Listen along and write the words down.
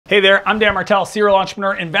Hey there, I'm Dan Martell, serial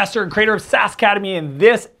entrepreneur, investor, and creator of SaaS Academy. In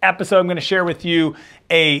this episode, I'm going to share with you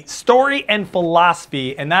a story and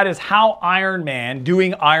philosophy, and that is how Ironman,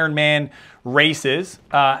 doing Ironman races,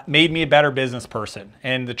 made me a better business person.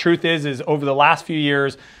 And the truth is over the last few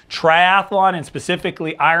years, triathlon and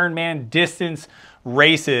specifically Ironman distance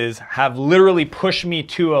races have literally pushed me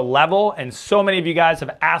to a level, and so many of you guys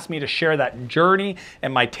have asked me to share that journey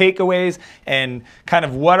and my takeaways and kind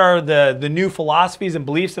of what are the new philosophies and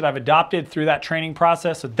beliefs that I've adopted through that training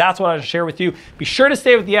process. So that's what I want to share with you. Be sure to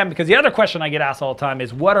stay with the end, because the other question I get asked all the time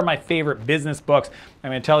is, what are my favorite business books?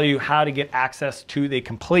 I'm going to tell you how to get access to the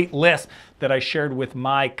complete list that I shared with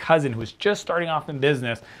my cousin who was just starting off in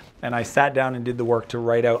business. And I sat down and did the work to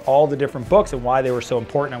write out all the different books and why they were so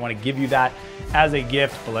important. I want to give you that as a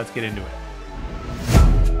gift, but let's get into it.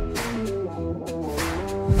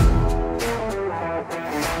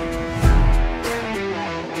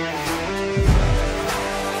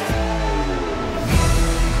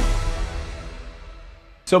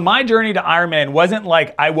 So my journey to Ironman wasn't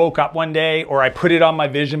like I woke up one day or I put it on my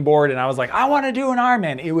vision board and I was like, I want to do an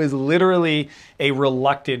Ironman. It was literally a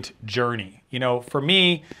reluctant journey. You know, for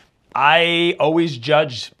me, I always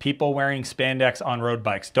judge people wearing spandex on road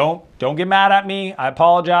bikes. Don't get mad at me. I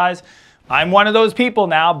apologize. I'm one of those people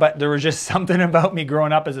now, but there was just something about me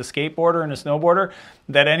growing up as a skateboarder and a snowboarder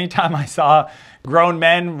that anytime I saw grown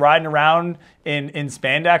men riding around in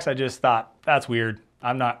spandex, I just thought, that's weird.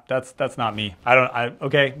 That's not me.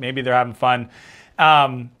 Okay, maybe they're having fun.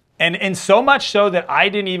 And so much so that I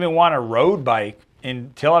didn't even want a road bike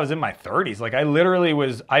until I was in my 30s. Like I literally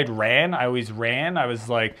I always ran. I was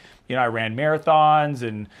like, you know, I ran marathons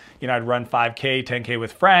and, you know, I'd run 5K, 10K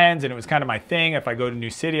with friends. And it was kind of my thing. If I go to a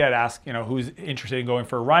new city, I'd ask, you know, who's interested in going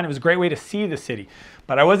for a run. It was a great way to see the city,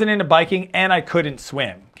 but I wasn't into biking and I couldn't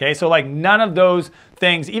swim. Okay. So like none of those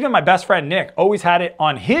things, even my best friend, Nick, always had it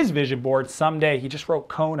on his vision board. Someday he just wrote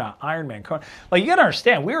Kona, Ironman, Kona. Like you gotta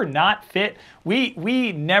understand, we were not fit.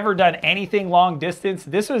 We never done anything long distance.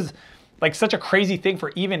 This was like such a crazy thing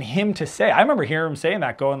for even him to say. I remember hearing him saying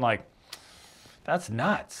that, going like, that's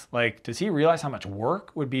nuts. Like, does he realize how much work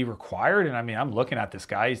would be required? And I mean, I'm looking at this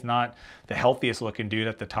guy. He's not the healthiest looking dude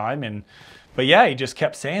at the time. But yeah, he just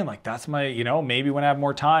kept saying like, that's my, you know, maybe when I have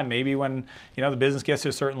more time, maybe when, you know, the business gets to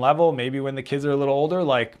a certain level, maybe when the kids are a little older,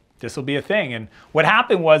 like this will be a thing. And what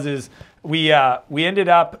happened is we ended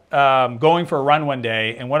up going for a run one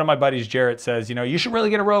day. And one of my buddies, Jarrett, says, you know, you should really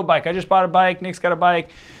get a road bike. I just bought a bike. Nick's got a bike.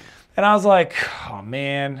 And I was like, oh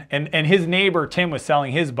man. And his neighbor, Tim, was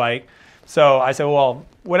selling his bike. So I said, well,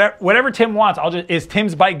 whatever Tim wants, is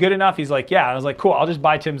Tim's bike good enough? He's like, yeah. I was like, cool, I'll just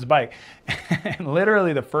buy Tim's bike. And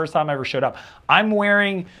literally the first time I ever showed up, I'm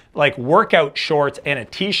wearing like workout shorts and a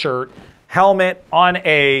t-shirt, helmet on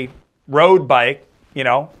a road bike, you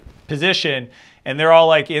know, position. And they're all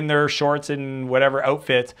like in their shorts and whatever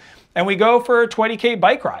outfits. And we go for a 20K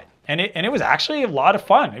bike ride. And it was actually a lot of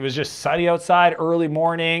fun. It was just sunny outside, early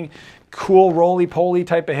morning, cool roly-poly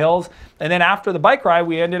type of hills. And then after the bike ride,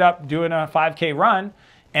 we ended up doing a 5K run.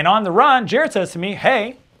 And on the run, Jared says to me,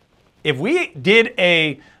 hey, if we did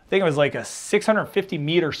I think it was like a 650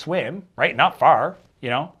 meter swim, right? Not far, you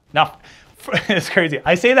know, it's crazy.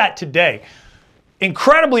 I say that today.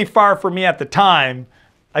 Incredibly far for me at the time.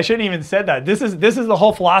 I shouldn't even said that. This is the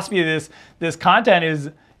whole philosophy of this content is,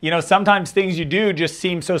 you know, sometimes things you do just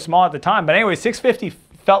seem so small at the time. But anyway, 650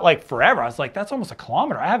 felt like forever. I was like, that's almost a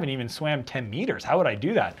kilometer. I haven't even swam 10 meters. How would I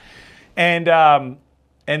do that? And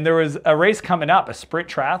there was a race coming up, a sprint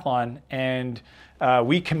triathlon, and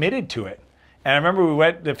we committed to it. And I remember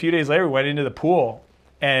a few days later, we went into the pool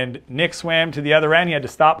and Nick swam to the other end. He had to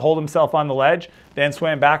stop, hold himself on the ledge, then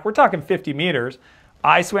swam back. We're talking 50 meters.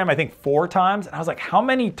 I swam, I think 4 times. And I was like, how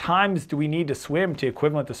many times do we need to swim to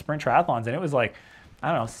equivalent to sprint triathlons? And it was like,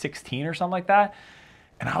 I don't know, 16 or something like that.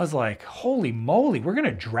 And I was like, holy moly, we're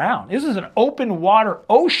gonna drown. This was an open water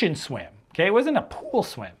ocean swim, okay? It wasn't a pool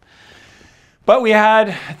swim. But we had,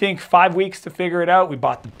 I think, 5 weeks to figure it out. We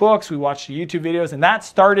bought the books, we watched the YouTube videos, and that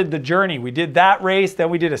started the journey. We did that race, then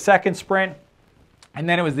we did a second sprint. And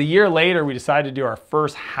then it was the year later, we decided to do our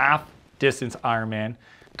first half distance Ironman.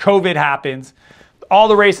 COVID happens, all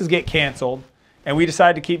the races get canceled, and we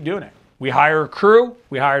decided to keep doing it. We hired a crew,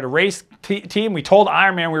 we hired a race team. We told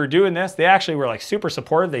Ironman we were doing this. They actually were like super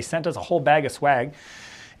supportive. They sent us a whole bag of swag.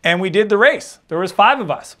 And we did the race. There was 5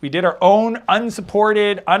 of us. We did our own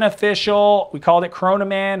unsupported, unofficial, we called it Corona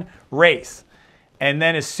Man race. And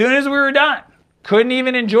then as soon as we were done, couldn't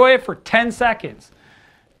even enjoy it for 10 seconds.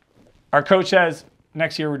 Our coach says,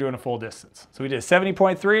 next year we're doing a full distance. So we did a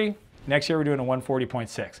 70.3. Next year we're doing a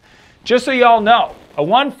 140.6. Just so y'all know, a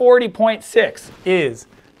 140.6 is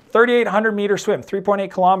 3,800 meter swim,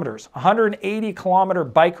 3.8 kilometers, 180 kilometer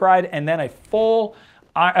bike ride, and then a full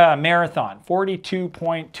marathon,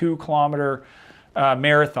 42.2 kilometer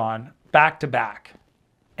marathon back to back.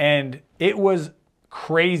 And it was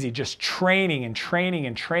crazy, just training and training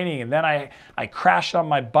and training. And then I crashed on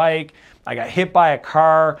my bike. I got hit by a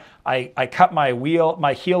car. I cut my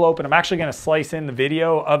heel open. I'm actually going to slice in the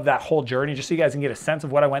video of that whole journey just so you guys can get a sense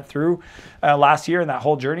of what I went through last year in that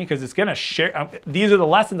whole journey, because it's going to share. These are the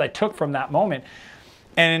lessons I took from that moment.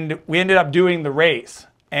 And we ended up doing the race.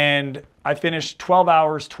 And I finished 12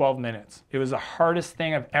 hours, 12 minutes. It was the hardest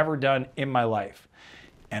thing I've ever done in my life.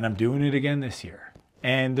 And I'm doing it again this year.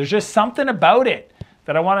 And there's just something about it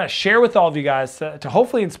that I want to share with all of you guys to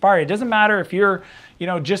hopefully inspire you. It doesn't matter if you're,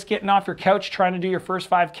 just getting off your couch trying to do your first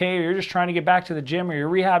 5K, or you're just trying to get back to the gym, or you're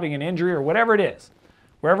rehabbing an injury, or whatever it is.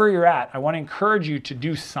 Wherever you're at, I want to encourage you to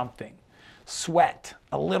do something. Sweat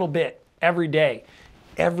a little bit every day.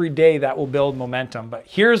 Every day that will build momentum. But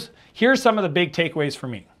here's some of the big takeaways for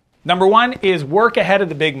me. Number one is work ahead of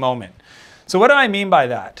the big moment. So what do I mean by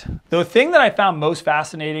that? The thing that I found most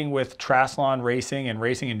fascinating with triathlon racing and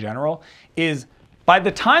racing in general is by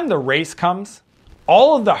the time the race comes,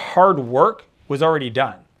 all of the hard work was already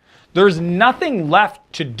done. There's nothing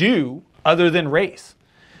left to do other than race.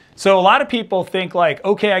 So a lot of people think like,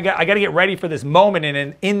 okay, I got to get ready for this moment,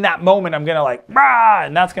 and in that moment I'm gonna like, rah,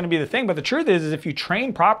 and that's gonna be the thing. But the truth is if you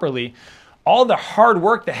train properly, all the hard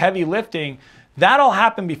work, the heavy lifting, that'll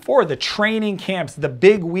happen before the training camps, the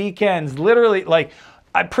big weekends. Literally, like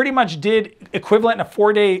I pretty much did equivalent in a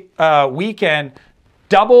 4-day weekend,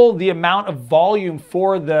 double the amount of volume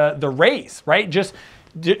for the race, right? Just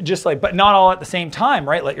like, but not all at the same time,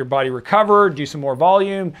 right? Let your body recover, do some more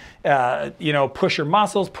volume, push your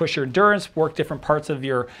muscles, push your endurance, work different parts of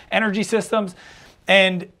your energy systems.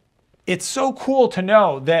 And it's so cool to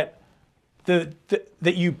know that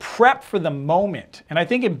that you prep for the moment. And I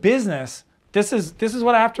think in business, this is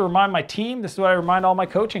what I have to remind my team. This is what I remind all my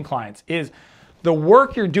coaching clients is the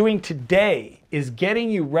work you're doing today is getting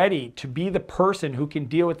you ready to be the person who can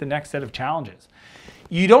deal with the next set of challenges.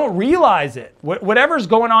 You don't realize it. Whatever's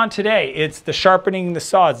going on today, it's the sharpening the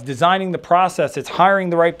saw, it's designing the process, it's hiring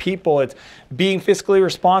the right people, it's being fiscally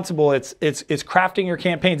responsible, it's crafting your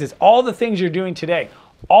campaigns, it's all the things you're doing today.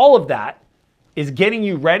 All of that is getting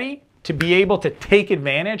you ready to be able to take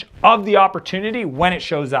advantage of the opportunity when it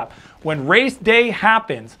shows up. When race day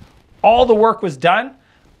happens, all the work was done.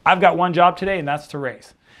 I've got one job today, and that's to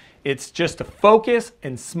race. It's just to focus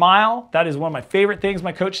and smile. That is one of my favorite things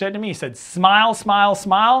my coach said to me. He said, smile, smile,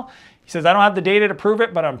 smile. He says, I don't have the data to prove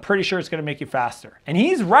it, but I'm pretty sure it's going to make you faster. And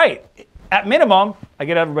he's right. At minimum, I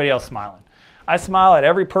get everybody else smiling. I smile at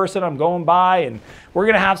every person I'm going by, and we're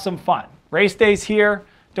going to have some fun. Race day's here.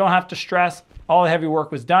 Don't have to stress. All the heavy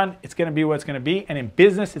work was done. It's going to be what it's going to be. And in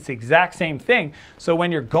business, it's the exact same thing. So when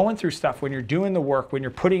you're going through stuff, when you're doing the work, when you're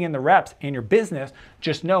putting in the reps in your business,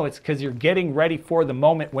 just know it's because you're getting ready for the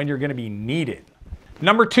moment when you're going to be needed.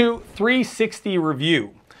 Number two, 360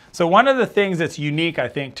 review. So one of the things that's unique, I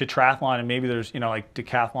think, to triathlon, and maybe there's, like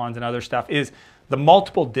decathlons and other stuff, is the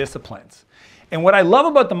multiple disciplines. And what I love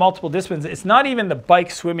about the multiple disciplines, it's not even the bike,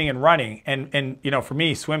 swimming, and running. And for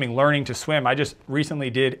me, swimming, learning to swim. I just recently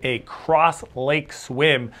did a cross lake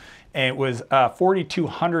swim, and it was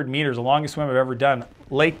 4,200 meters, the longest swim I've ever done,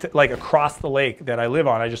 like across the lake that I live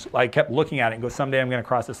on. I kept looking at it and go, someday I'm going to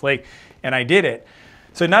cross this lake, and I did it.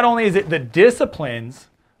 So not only is it the disciplines,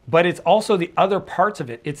 but it's also the other parts of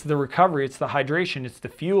it. It's the recovery, it's the hydration, it's the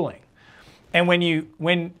fueling. And when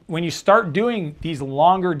you start doing these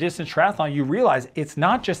longer distance triathlon, you realize it's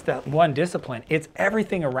not just that one discipline, it's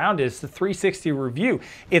everything around it. It's the 360 review.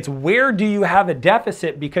 It's where do you have a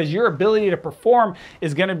deficit, because your ability to perform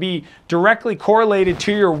is going to be directly correlated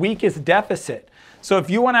to your weakest deficit. So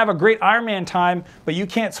if you want to have a great Ironman time, but you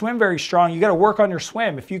can't swim very strong, you got to work on your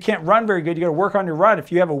swim. If you can't run very good, you got to work on your run.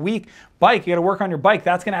 If you have a weak bike, you got to work on your bike.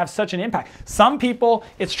 That's going to have such an impact. Some people,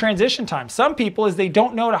 it's transition time. Some people is they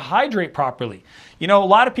don't know to hydrate properly. A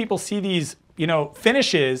lot of people see these,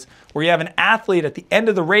 finishes where you have an athlete at the end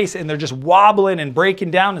of the race and they're just wobbling and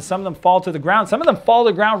breaking down, and some of them fall to the ground. Some of them fall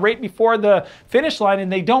to the ground right before the finish line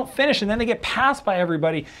and they don't finish, and then they get passed by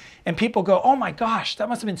everybody. And people go, oh my gosh, that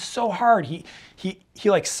must have been so hard. He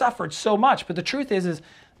like suffered so much. But the truth is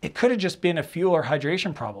it could have just been a fuel or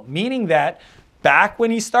hydration problem. Meaning that back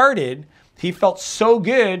when he started, he felt so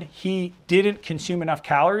good, he didn't consume enough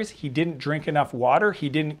calories, he didn't drink enough water, he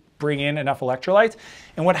didn't bring in enough electrolytes.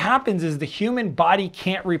 And what happens is the human body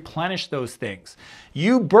can't replenish those things.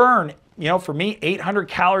 You burn, for me, 800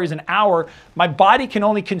 calories an hour. My body can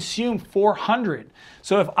only consume 400.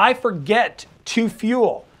 So if I forget to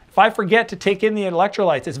fuel, If I forget to take in the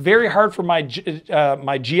electrolytes, it's very hard for my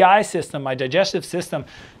GI system, my digestive system,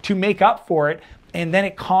 to make up for it. And then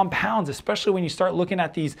it compounds, especially when you start looking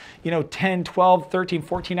at these, 10, 12, 13,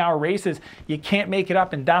 14-hour races. You can't make it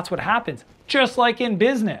up, and that's what happens. Just like in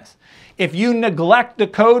business. If you neglect the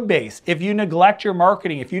code base, if you neglect your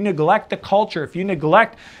marketing, if you neglect the culture, if you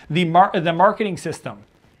neglect the marketing system,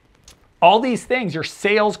 all these things, your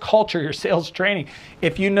sales culture, your sales training,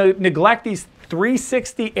 if you neglect these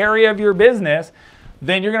 360 area of your business,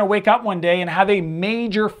 then you're going to wake up one day and have a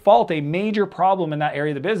major fault, a major problem in that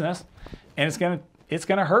area of the business, and it's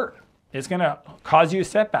going to hurt. It's going to cause you a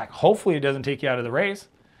setback. Hopefully it doesn't take you out of the race,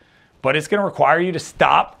 but it's going to require you to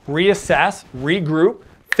stop, reassess, regroup,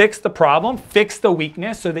 fix the problem, fix the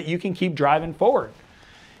weakness so that you can keep driving forward.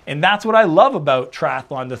 And that's what I love about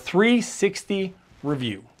triathlon, the 360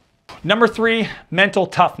 review. Number 3, mental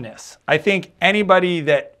toughness. I think anybody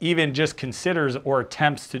that even just considers or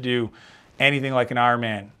attempts to do anything like an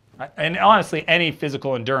Ironman, and honestly any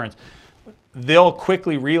physical endurance, they'll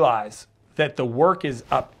quickly realize that the work is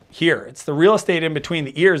up here. It's the real estate in between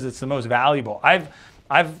the ears that's the most valuable.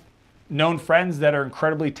 I've known friends that are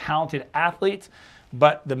incredibly talented athletes,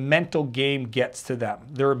 but the mental game gets to them.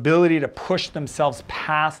 Their ability to push themselves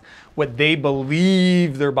past what they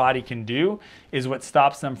believe their body can do is what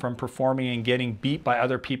stops them from performing and getting beat by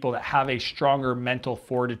other people that have a stronger mental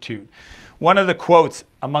fortitude. One of the quotes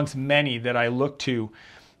amongst many that I look to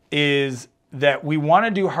is that we want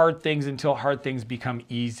to do hard things until hard things become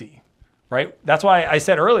easy, right? That's why I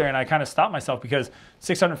said earlier, and I kind of stopped myself, because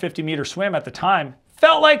 650-meter swim at the time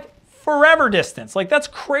felt like forever distance. Like, that's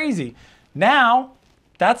crazy. Now,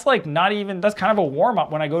 that's like not even, that's kind of a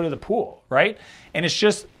warm-up when I go to the pool, right? And it's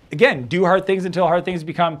just, again, do hard things until hard things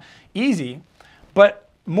become easy. But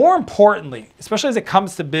more importantly, especially as it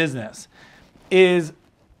comes to business, is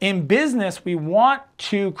in business, we want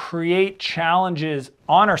to create challenges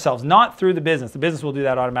on ourselves, not through the business. The business will do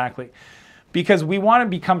that automatically, because we want to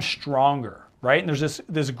become stronger, right? And there's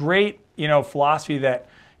this great, philosophy that,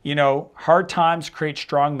 hard times create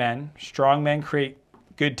strong men create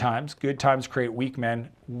good times create weak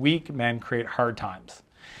men create hard times.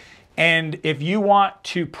 And if you want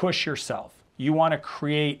to push yourself, you want to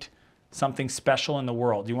create something special in the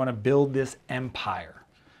world, you want to build this empire,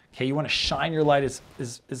 okay, you want to shine your light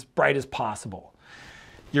as bright as possible,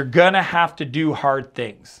 you're gonna have to do hard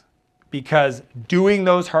things, because doing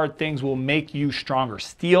those hard things will make you stronger.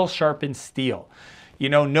 Steel sharpens steel.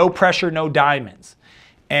 No pressure, no diamonds.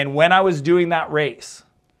 And when I was doing that race,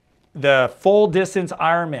 the full distance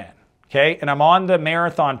Ironman, okay, and I'm on the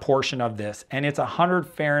marathon portion of this, and it's 100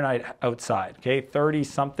 Fahrenheit outside, okay, 30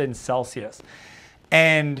 something Celsius.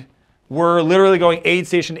 And we're literally going aid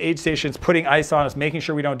station to aid stations, putting ice on us, making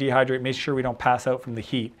sure we don't dehydrate, making sure we don't pass out from the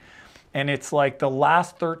heat. And it's like the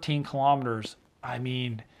last 13 kilometers, I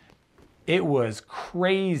mean, it was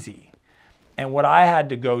crazy. And what I had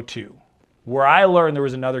to go to, where I learned there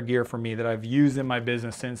was another gear for me that I've used in my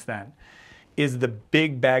business since then, is the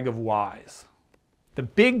big bag of whys. The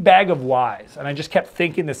big bag of whys. And I just kept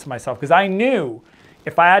thinking this to myself, because I knew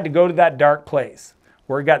if I had to go to that dark place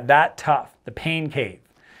where it got that tough, the pain cave,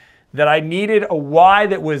 that I needed a why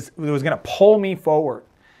that was going to pull me forward.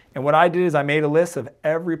 And what I did is I made a list of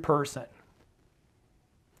every person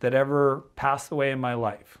that ever passed away in my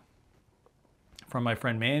life. From my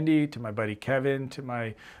friend Mandy, to my buddy Kevin, to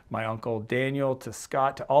my uncle Daniel, to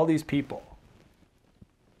Scott, to all these people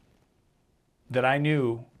that I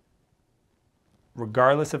knew,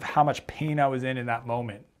 regardless of how much pain I was in that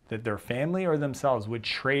moment, that their family or themselves would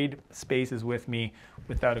trade spaces with me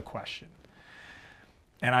without a question.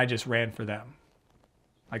 And I just ran for them.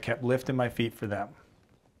 I kept lifting my feet for them.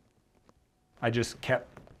 I just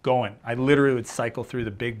kept going. I literally would cycle through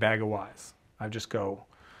the big bag of whys. I'd just go,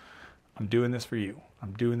 I'm doing this for you.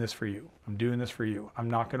 I'm doing this for you. I'm doing this for you.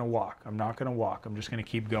 I'm not going to walk. I'm not going to walk. I'm just going to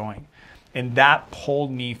keep going. And that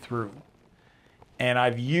pulled me through. And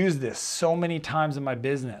I've used this so many times in my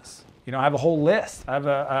business. I have a whole list. I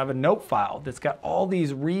have a note file that's got all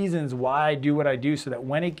these reasons why I do what I do, so that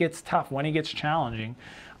when it gets tough, when it gets challenging,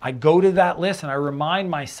 I go to that list and I remind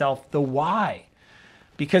myself the why.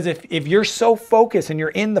 Because if you're so focused and you're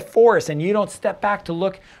in the forest and you don't step back to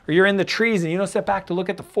look, or you're in the trees and you don't step back to look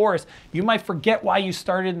at the forest, you might forget why you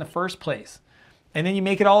started in the first place. And then you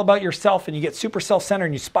make it all about yourself and you get super self-centered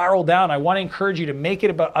and you spiral down. I want to encourage you to make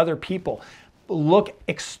it about other people. Look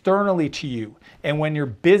externally to you. And when your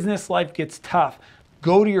business life gets tough,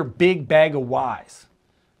 go to your big bag of whys.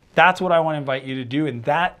 That's what I want to invite you to do. And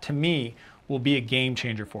that, to me, will be a game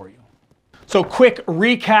changer for you. So quick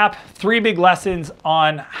recap, 3 big lessons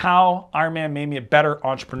on how Ironman made me a better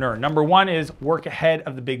entrepreneur. Number 1 is work ahead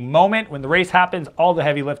of the big moment. When the race happens, all the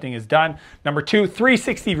heavy lifting is done. Number 2,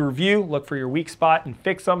 360 review, look for your weak spot and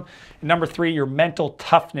fix them. And number 3, your mental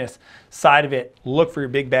toughness side of it, look for your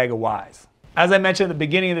big bag of whys. As I mentioned at the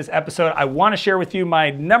beginning of this episode, I want to share with you my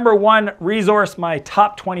number 1 resource, my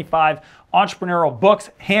top 25 entrepreneurial books,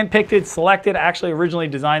 handpicked, selected. I actually originally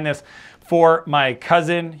designed this for my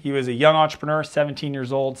cousin. He was a young entrepreneur, 17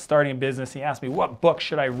 years old, starting a business. He asked me, what book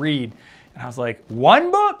should I read? And I was like,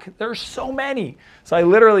 1 book? There's so many. So I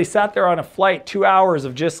literally sat there on a flight, 2 hours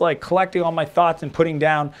of just like collecting all my thoughts and putting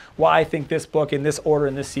down why I think this book in this order,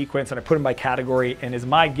 in this sequence, and I put them by category, and is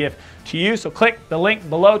my gift to you. So click the link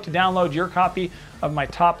below to download your copy of my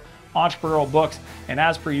top entrepreneurial books. And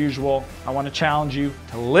as per usual, I want to challenge you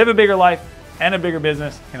to live a bigger life and a bigger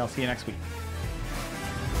business, and I'll see you next week.